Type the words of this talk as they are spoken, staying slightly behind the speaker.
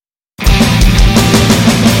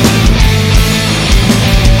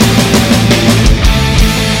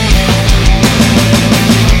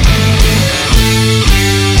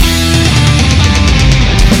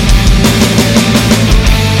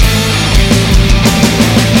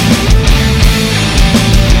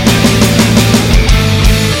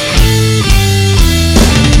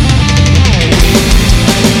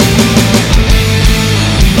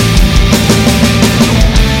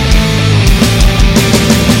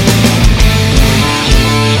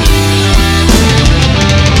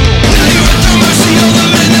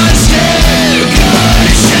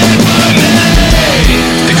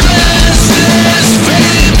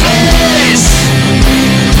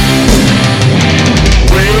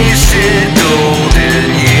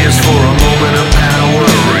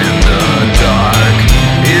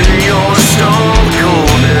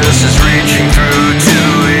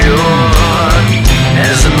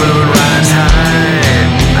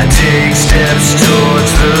steps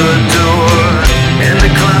towards the door, and the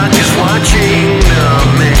clock is watching. The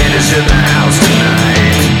man is in the house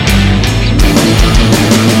tonight.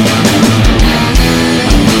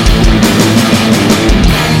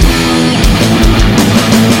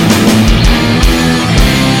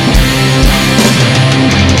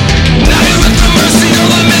 Now you're at the mercy of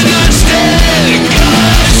the midnight stick.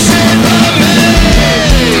 God save the man.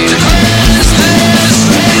 To cleanse this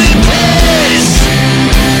holy place.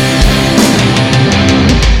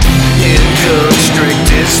 In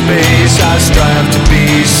constricted space, I strive to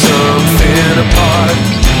be something apart.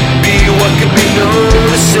 Be what can be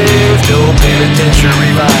noticed. No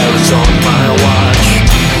penitentiary violence on my watch.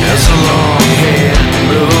 As the long hand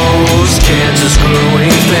moves, chances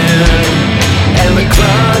growing thin, and the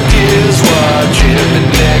clock is watching. The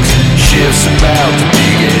next shift's about to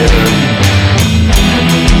begin.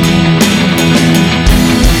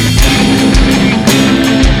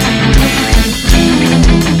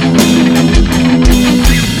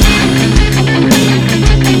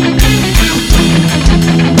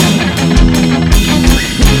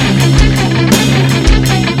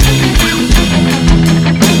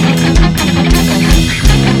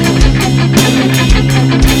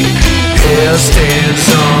 Stands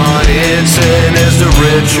on its head as the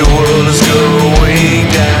ritual is going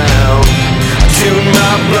down. I tune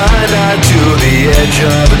my blind eye to the edge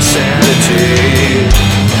of insanity.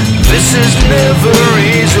 This is never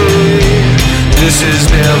easy, this is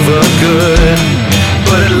never good,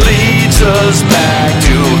 but it leads us back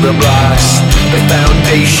to the blocks, the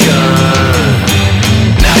foundation.